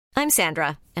I'm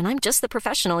Sandra, and I'm just the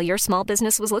professional your small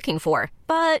business was looking for.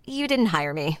 But you didn't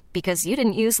hire me because you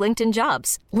didn't use LinkedIn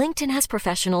Jobs. LinkedIn has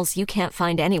professionals you can't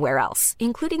find anywhere else,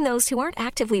 including those who aren't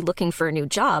actively looking for a new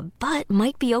job, but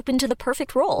might be open to the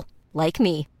perfect role, like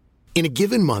me. In a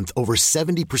given month, over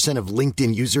 70% of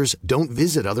LinkedIn users don't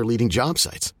visit other leading job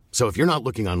sites. So if you're not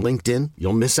looking on LinkedIn,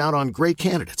 you'll miss out on great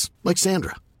candidates like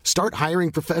Sandra. Start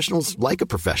hiring professionals like a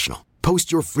professional.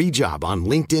 Post your free job on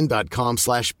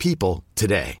linkedin.com/people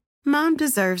today. Mom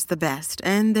deserves the best,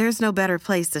 and there's no better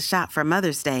place to shop for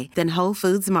Mother's Day than Whole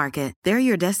Foods Market. They're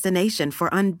your destination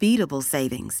for unbeatable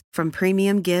savings, from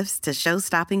premium gifts to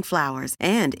show-stopping flowers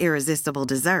and irresistible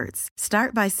desserts.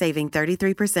 Start by saving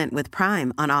 33% with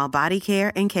Prime on all body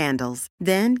care and candles.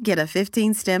 Then get a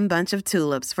 15-stem bunch of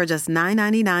tulips for just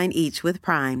 $9.99 each with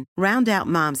Prime. Round out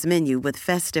Mom's menu with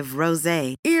festive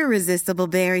rosé, irresistible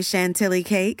berry chantilly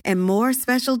cake, and more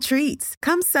special treats.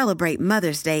 Come celebrate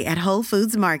Mother's Day at Whole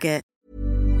Foods Market.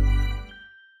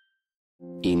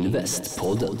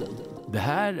 Investpodden. Det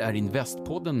här är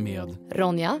Investpodden med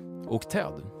Ronja och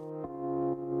Ted.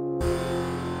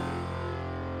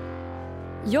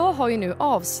 Jag har ju nu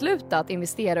avslutat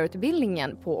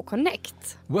investerarutbildningen på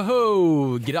Connect.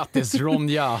 Wow, grattis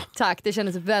Ronja! Tack, det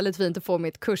kändes väldigt fint att få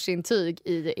mitt kursintyg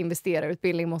i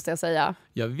investerarutbildning, måste jag säga.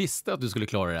 Jag visste att du skulle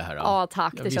klara det här. Ja,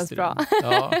 tack, det känns bra.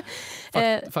 Ja.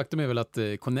 Faktum är väl att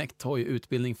Connect har ju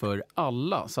utbildning för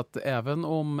alla, så att även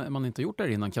om man inte har gjort det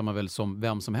här innan kan man väl som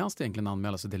vem som helst egentligen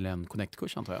anmäla sig till en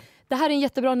Connect-kurs, antar jag. Det här är en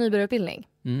jättebra nybörjarutbildning.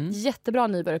 Jättebra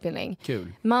nybörjarutbildning.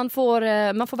 Kul. Man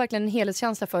får verkligen en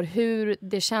helhetskänsla för hur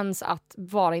det känns att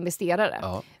vara investerare.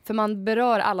 Ja. För man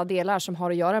berör alla delar som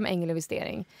har att göra med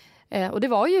ängelinvestering. Och det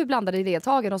var ju blandade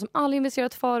deltagare, de som aldrig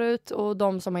investerat förut och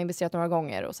de som har investerat några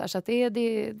gånger. Och så att det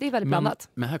är väldigt blandat.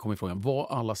 Men här kommer frågan, var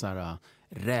alla så här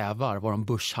rävar, var de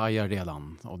börshajar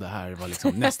redan? Och det här var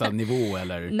liksom nästa nivå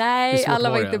eller? Nej, alla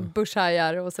var inte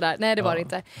börshajar och sådär. Nej, det var det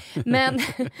inte. Men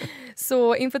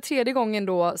så inför tredje gången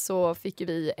då så fick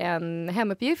vi en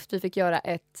hemuppgift. Vi fick göra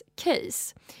ett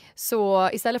case. Så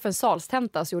istället för en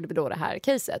salstenta så gjorde vi då det här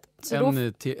caset. Så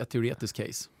ett teoretiskt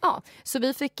case. Ja, så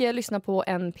vi fick lyssna på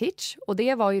en pitch och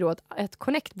det var ju då ett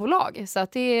Connect-bolag. Så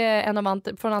att det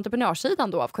är från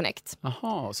entreprenörssidan då av Connect.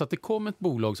 Aha, så att det kom ett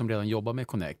bolag som redan jobbar med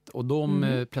Connect och de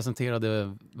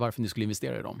presenterade varför ni skulle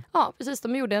investera i dem. Ja, precis.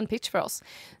 De gjorde en pitch för oss.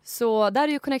 Så där är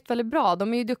ju Connect väldigt bra.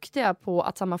 De är ju duktiga på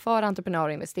att sammanföra entreprenörer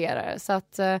och investerare. Så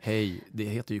att, hej, det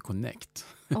heter ju Connect.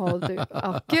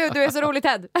 Gud, du är så rolig,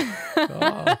 Ted.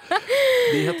 Ja,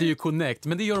 det heter ju Connect,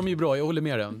 men det gör de ju bra, jag håller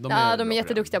med dig. De är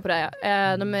jätteduktiga på det.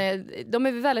 De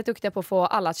är väldigt duktiga på att få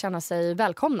alla att känna sig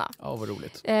välkomna. Ja, vad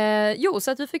roligt.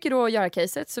 Så att vi fick ju då göra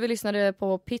caset, så vi lyssnade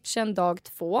på pitchen dag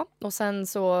 2 och sen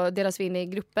så delas vi in i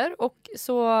grupper och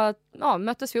så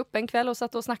möttes vi upp en kväll och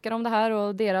satt och snackade om det här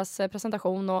och deras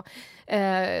presentation och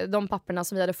de papperna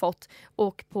som vi hade fått,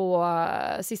 och på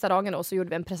sista dagen då så gjorde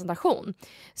vi en presentation.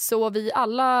 Så vi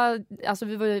alla, alltså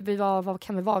vi var vad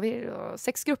kan vi vara? Vi var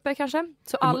 6 grupper kanske.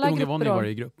 Så alla hur många var ni i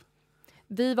varje grupp?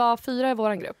 Vi var 4 i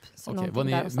våran grupp. Okay,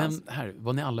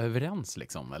 var ni alla överens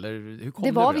liksom? Eller hur kom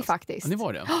det var vi faktiskt. Ja, ni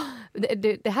var det?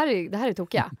 Det här är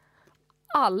tokiga.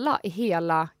 Alla i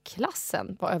hela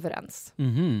klassen var överens.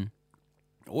 Mhm.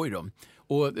 Oj då.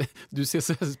 Och du ser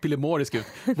så pillemarisk ut.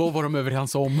 Vad var de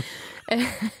överens om?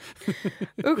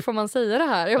 Usch, får man säga det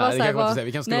här? Nej, det kan man inte säga.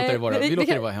 Vi kan låta det vara. Vi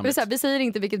låter det vara hemligt. Vi säger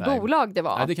inte vilket bolag det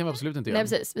var. Nej, det kan vi absolut inte göra. Nej,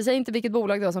 precis. Vi säger inte vilket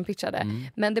bolag det var som pitchade.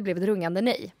 Men det blev ett rungande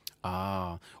nej.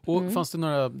 Och fanns det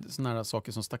några såna här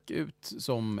saker som stack ut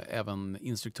som även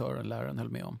instruktören, läraren höll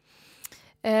med om?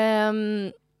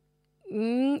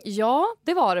 Ja,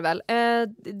 det var det väl.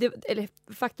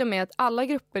 Faktum är att alla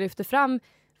grupper lyfter fram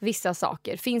vissa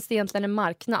saker. Finns det egentligen en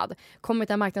marknad? Kommer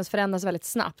den marknaden förändras väldigt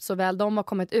snabbt? Så väl de har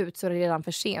kommit ut så är det redan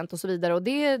för sent och så vidare. Och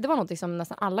det var något som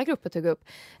nästan alla grupper tog upp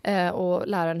och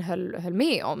läraren höll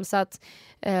med om. Så att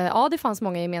det fanns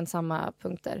många gemensamma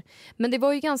punkter. Men det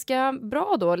var ju ganska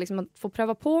bra då liksom, att få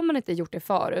pröva på om man inte gjort det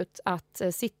förut. Att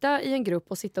sitta i en grupp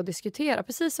och sitta och diskutera.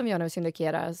 Precis som vi gör när vi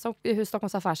syndikerar. Hur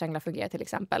Stockholms affärsänglar fungerar till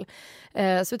exempel.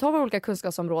 Så vi tar våra olika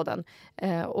kunskapsområden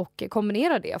och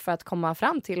kombinerar det för att komma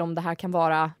fram till om det här kan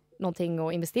vara någonting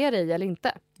att investera i eller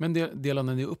inte. Men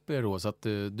delade ni upp er då så att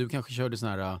du kanske körde sån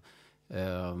här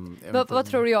vad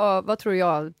tror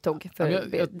jag tog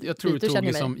för jag tror du tog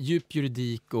liksom djup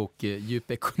juridik och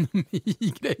djup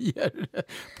ekonomi-grejer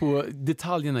på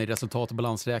detaljerna i resultat- och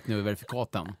balansräkning och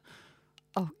verifikaten.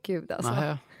 Gud alltså.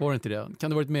 Nej, var det inte det? Kan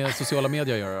det varit med sociala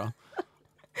medier att göra då?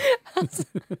 Alltså.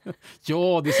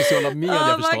 Ja, det är sociala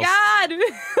medier förstås. My God!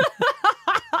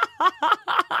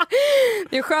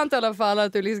 Det är skönt i alla fall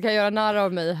att du liksom kan göra narr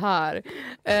av mig här.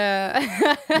 Det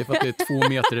är för att det är 2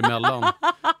 meter emellan.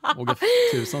 Våga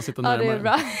tusan sitta närmare. Ja, det är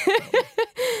bra.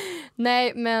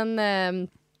 Nej, men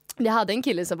vi hade en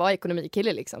kille som var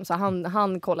ekonomikille liksom. Så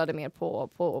han kollade mer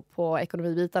på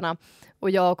ekonomibitarna. Och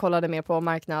jag kollade mer på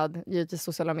marknad, givetvis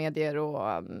sociala medier. Och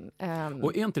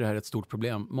är inte det här ett stort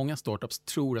problem? Många startups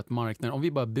tror att marknaden, om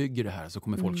vi bara bygger det här så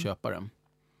kommer folk köpa det.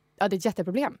 Ja, det är ett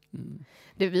jätteproblem.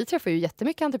 Vi träffar ju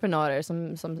jättemycket entreprenörer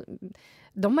som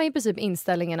de har i princip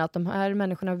inställningen att de här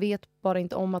människorna vet bara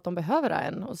inte om att de behöver det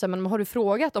än. Och så, men har du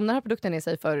frågat om den här produkten är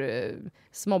sig för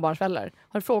småbarnsföräldrar?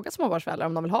 Har du frågat småbarnsföräldrar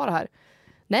om de vill ha det här?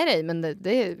 Nej, men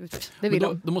det vill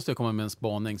de. Då måste jag komma med en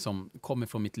spaning som kommer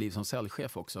från mitt liv som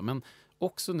säljchef också. Men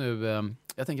också nu,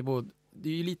 jag tänker på, det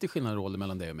är ju lite skillnad roller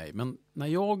mellan dig och mig. Men när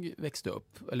jag växte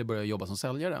upp, eller började jobba som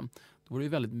säljare, då var det ju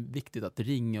väldigt viktigt att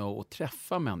ringa och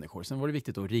träffa människor. Sen var det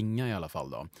viktigt att ringa i alla fall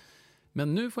då.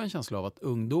 Men nu får jag en känsla av att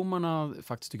ungdomarna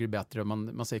faktiskt tycker det är bättre.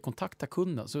 Man säger kontakta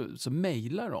kunden, så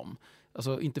mejlar de.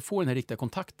 Alltså inte får den här riktiga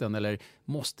kontakten, eller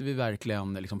måste vi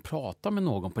verkligen liksom prata med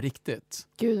någon på riktigt?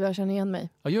 Gud, jag känner igen mig.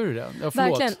 Ja, gör du det? Ja,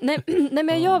 verkligen. Nej, men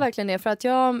jag gör verkligen det. För att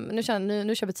nu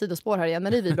kör vi ett sidospår här igen,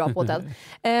 men det är vi bra på det.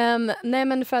 Nej,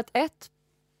 men för att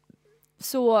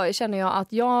så känner jag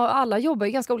att alla jobbar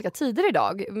i ganska olika tider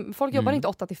idag. Folk jobbar inte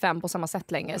 8-5 på samma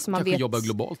sätt längre. Så man kanske jobbar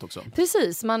globalt också.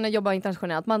 Precis, man jobbar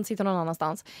internationellt. Man sitter någon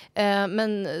annanstans.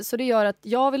 Så det gör att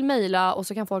jag vill mejla och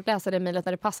så kan folk läsa det mejlet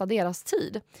när det passar deras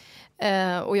tid.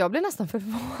 Och jag blir nästan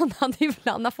förvånad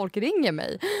ibland när folk ringer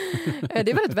mig.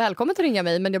 Det är väldigt välkommet att ringa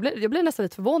mig, men jag blir nästan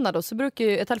lite förvånad. Och så brukar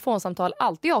ju ett telefonsamtal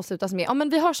alltid avslutas med men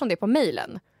vi hörs om det på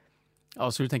mejlen.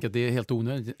 Ja, så du tänker att det är helt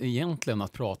onödigt egentligen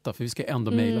att prata, för vi ska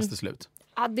ändå mejlas till slut?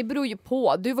 Ja, det beror ju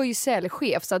på. Du var ju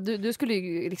säljchef, så du skulle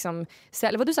ju liksom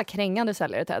sälja. Var du så här krängande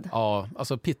säljare, Ted? Ja,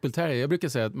 alltså pitbull terrier. Jag brukar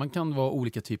säga att man kan vara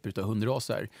olika typer av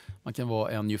hundraser. Man kan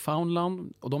vara en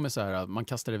Newfoundland, och de är så här, man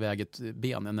kastar iväg ett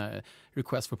ben, en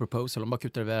request for proposal, de bara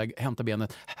kutar iväg, hämtar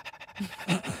benet,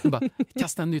 bara,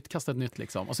 kasta ett nytt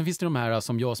liksom. Och sen finns det de här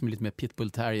som jag som är lite mer pitbull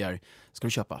terrier. Ska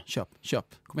du köpa?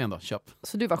 Köp. Kom igen då, köp.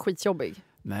 Så du var skitjobbig?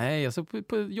 Nej, alltså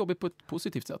jobbigt på ett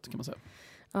positivt sätt kan man säga.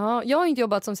 Ja, jag har inte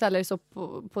jobbat som säljare så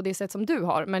på det sätt som du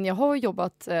har. Men jag har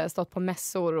jobbat, stått på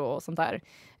mässor och sånt där.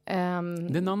 Det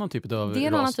är en annan typ av Det är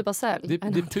en annan typ av sälj. Det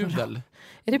är pudel.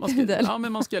 Är det pudel? Ja,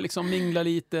 men man ska liksom mingla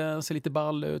lite, se lite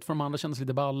ball ut. För de andra känns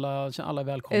lite balla, alla är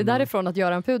välkomna. Är det därifrån att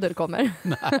göra en pudel kommer?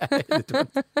 Nej, det tror jag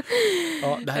inte.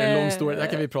 Ja, det här är en lång story. Det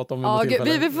här kan vi prata om.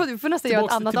 Vi får nästan göra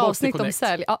ett annat avsnitt om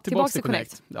sälj. Ja, tillbaka till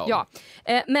Connect. Ja.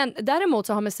 Men däremot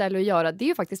så har med sälj att göra, det är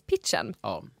ju faktiskt pitchen.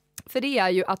 Ja. För det är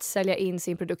ju att sälja in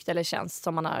sin produkt eller tjänst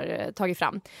som man har tagit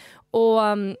fram. Och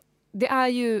det är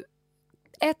ju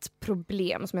ett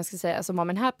problem som jag ska säga som har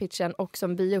med den här pitchen och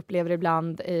som vi upplever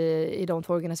ibland i de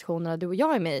 2 organisationerna du och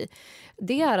jag är med i.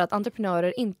 Det är att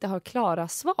entreprenörer inte har klara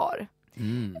svar.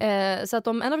 Så att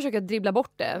de ändå försöker dribbla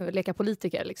bort det, leka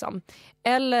politiker liksom.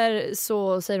 Eller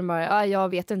så säger de bara, jag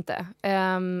vet inte.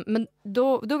 Men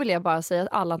då vill jag bara säga att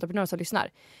alla entreprenörer som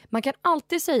lyssnar, man kan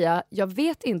alltid säga, jag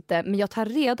vet inte, men jag tar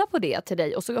reda på det till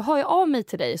dig och så hör jag av mig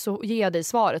till dig så ger jag dig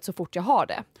svaret så fort jag har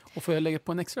det. Och får jag lägga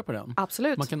på en extra på den?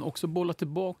 Absolut. Man kan också bolla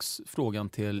tillbaks frågan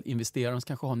till investeraren som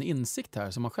kanske har en insikt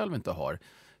här som man själv inte har.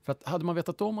 För att hade man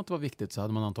vetat om att det var viktigt så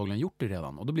hade man antagligen gjort det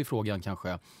redan. Och då blir frågan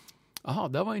kanske, aha,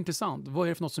 det var intressant. Vad är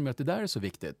det för något som gör att det där är så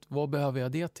viktigt? Vad behöver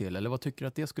jag det till? Eller vad tycker du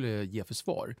att det skulle ge för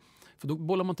svar? För då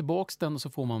bollar man tillbaks den och så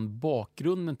får man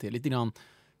bakgrunden till. Lite grann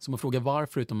som att fråga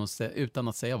varför utan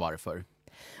att säga varför.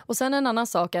 Och sen en annan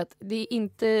sak att det är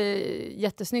inte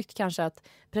jättesnyggt kanske att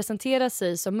presentera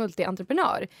sig som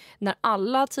multientreprenör när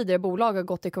alla tidigare bolag har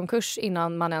gått i konkurs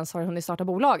innan man ens har hunnit starta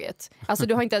bolaget. Alltså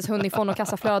du har inte ens hunnit få något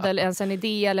kassaflöde eller ens en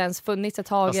idé eller ens funnits ett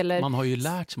tag. Eller... Man har ju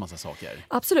lärt sig massa saker.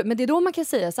 Absolut, men det är då man kan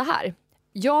säga så här.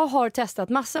 Jag har testat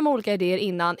massor med olika idéer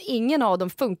innan. Ingen av dem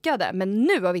funkade. Men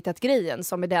nu har vi hittat grejen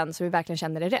som är den som vi verkligen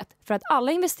känner är rätt. För att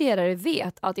alla investerare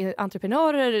vet att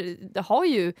entreprenörer har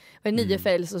ju 9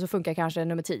 fails och så funkar kanske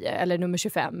nummer 10 eller nummer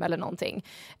 25 eller någonting.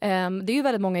 Det är ju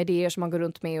väldigt många idéer som man går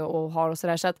runt med och har och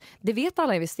sådär. Så att det vet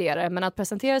alla investerare. Men att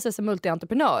presentera sig som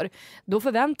multientreprenör, då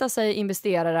förväntar sig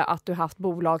investerare att du haft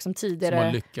bolag som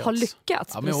tidigare har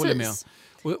lyckats. Ja, men jag håller med.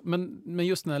 Men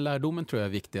just den här lärdomen tror jag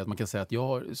är viktig. Att man kan säga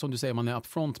att som du säger, man är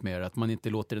upfront med det. Att man inte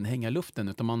låter den hänga i luften.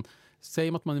 Utan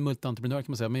säger att man är multientreprenör kan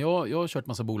man säga, men jag har kört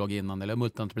massa bolag innan eller jag är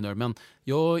multientreprenör, men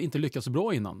jag har inte lyckats så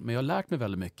bra innan. Men jag har lärt mig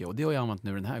väldigt mycket och det har jag använt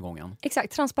nu den här gången.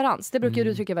 Exakt, transparens. Det brukar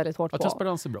du tycka väldigt hårt på. Ja,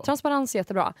 transparens är bra. Transparens är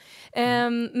jättebra.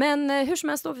 Men hur som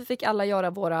helst då, vi fick alla göra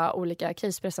våra olika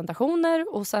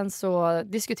case-presentationer och sen så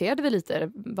diskuterade vi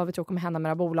lite vad vi tror kommer hända med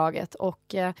det här bolaget.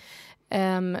 Och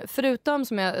förutom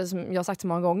som jag har sagt så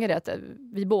många gånger att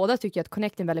vi båda tycker att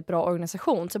Connect är en väldigt bra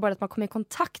organisation, så bara att man kommer i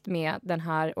kontakt med den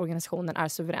här organisationen är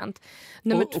suveränt.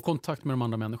 Och kontakt med de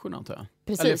andra människorna, antar jag.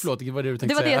 Precis. Eller förlåt, det var det du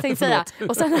tänkte säga. Det var det jag tänkte säga.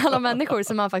 Och sen alla människor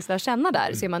som man faktiskt lär känna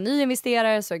där. Så är man ny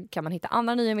investerare så kan man hitta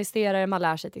andra nya investerare. Man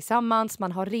lär sig tillsammans.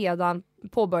 Man har redan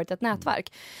påbörjat ett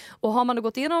nätverk. Och har man då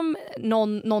gått igenom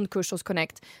någon kurs hos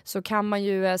Connect så kan man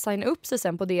ju signa upp sig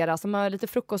sen på deras. De har lite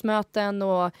frukostmöten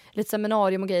och lite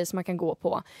seminarium och grejer som man kan gå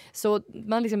på. Så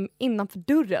man liksom innanför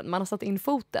dörren, man har satt in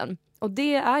foten. Och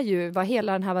det är ju vad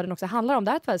hela den här världen också handlar om.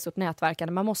 Det är ett väldigt stort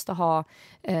nätverkande. Man måste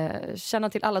känna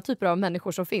till alla typer av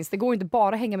människor som finns. Det går inte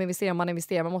bara att hänga med investerare om man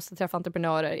investerar. Man måste träffa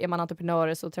entreprenörer. Är man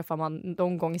entreprenörer så träffar man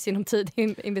någon gång i sinom tid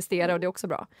investerare och det är också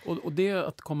bra. Och det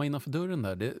att komma innanför dörren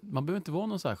där, man behöver inte vara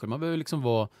någon särskild. Man behöver liksom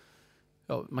vara...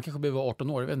 Ja, man kanske behöver vara 18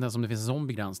 år, jag vet inte ens om det finns en sån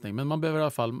begränsning. Men man behöver i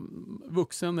alla fall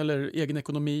vuxen eller egen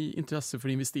ekonomi, intresse för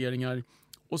investeringar.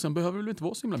 Och sen behöver det väl inte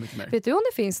vara så himla mycket mer. Vet du om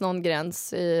det finns någon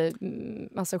gräns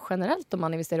alltså generellt om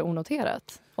man investerar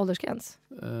onoterat? Åldersgräns?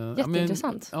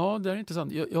 Jätteintressant. Ja, det är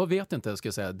intressant. Jag vet inte, ska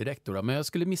jag säga direkt då, men jag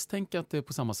skulle misstänka att det är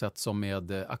på samma sätt som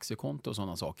med aktiekonto och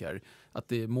sådana saker. Att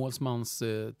det är målsmans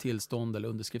tillstånd eller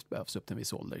underskrift behövs upp till en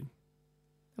viss ålder.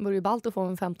 Det vore ju ballt att få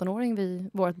en 15-åring vid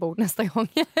vårt bord nästa gång.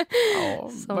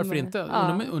 Ja, varför inte?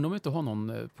 Undrar om vi inte har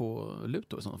någon på lut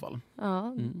då i sådana fall.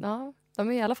 Ja, ja. De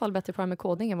är i alla fall bättre på det här med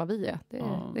kodning än vad vi är.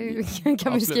 Det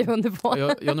kan vi skriva under på. Jag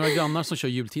har några grannar som kör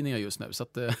jultidningar just nu. Så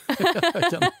att, jag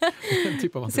kan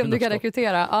typ av se om du kan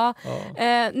rekrytera. Ja.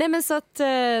 Nej, men så att, det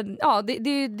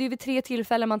är vid 3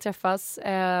 tillfällen man träffas.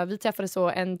 Vi träffades så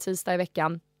en tisdag i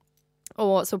veckan.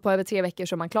 Och så på över 3 veckor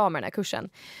så är man klar med den här kursen.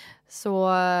 Så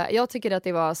jag tycker att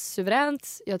det var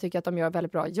suveränt. Jag tycker att de gör ett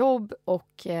väldigt bra jobb.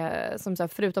 Och som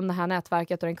sagt, förutom det här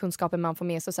nätverket och den kunskapen man får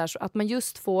med sig så att man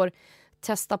just får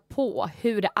testa på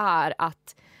hur det är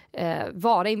att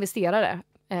vara investerare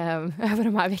över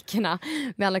de här veckorna.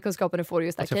 Med alla kunskaper du får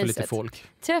just det här caset.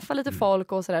 Träffa lite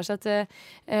folk och sådär. Så att,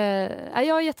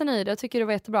 jag är jättenöjd. Jag tycker det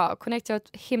var jättebra. Connect gör ett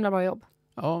himla bra jobb.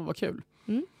 Ja, vad kul.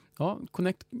 Ja,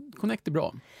 Connect är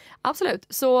bra. Absolut.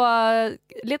 Så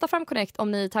leta fram Connect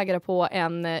om ni taggar på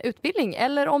en utbildning.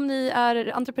 Eller om ni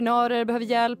är entreprenörer, behöver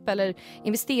hjälp. Eller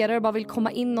investerare och bara vill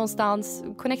komma in någonstans.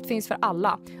 Connect finns för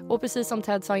alla. Och precis som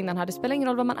Ted sa innan här, det spelar ingen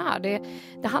roll vad man är.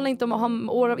 Det handlar inte om att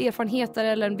ha år av erfarenheter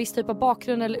eller en viss typ av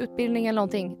bakgrund eller utbildning eller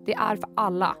någonting. Det är för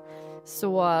alla.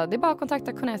 Så det är bara att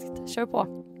kontakta Connect. Kör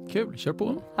på. Kul, kör på.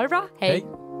 Ha det bra. Hej.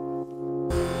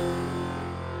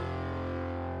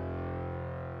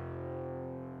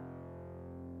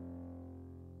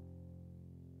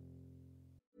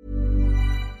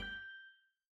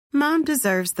 Mom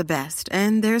deserves the best,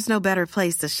 and there's no better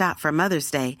place to shop for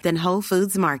Mother's Day than Whole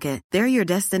Foods Market. They're your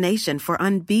destination for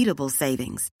unbeatable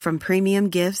savings, from premium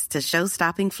gifts to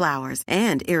show-stopping flowers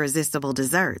and irresistible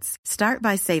desserts. Start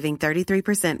by saving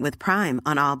 33% with Prime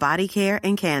on all body care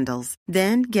and candles.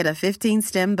 Then get a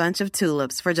 15-stem bunch of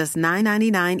tulips for just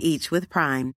 $9.99 each with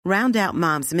Prime. Round out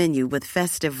Mom's menu with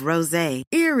festive rosé,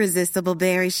 irresistible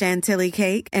berry chantilly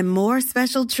cake, and more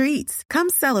special treats. Come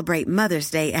celebrate Mother's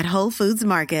Day at Whole Foods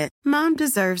Market. Mom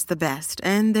deserves the best,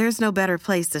 and there's no better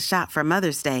place to shop for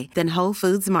Mother's Day than Whole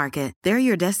Foods Market. They're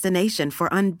your destination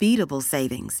for unbeatable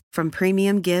savings, from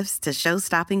premium gifts to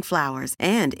show-stopping flowers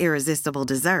and irresistible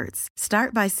desserts.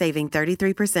 Start by saving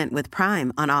 33% with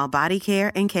Prime on all body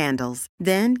care and candles.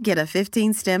 Then get a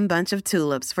 15-stem bunch of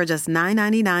tulips for just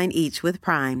 $9.99 each with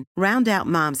Prime. Round out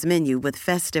Mom's menu with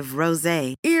festive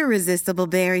rosé, irresistible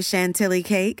berry chantilly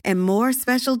cake, and more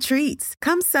special treats.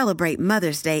 Come celebrate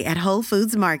Mother's Day at Whole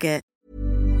Foods Market.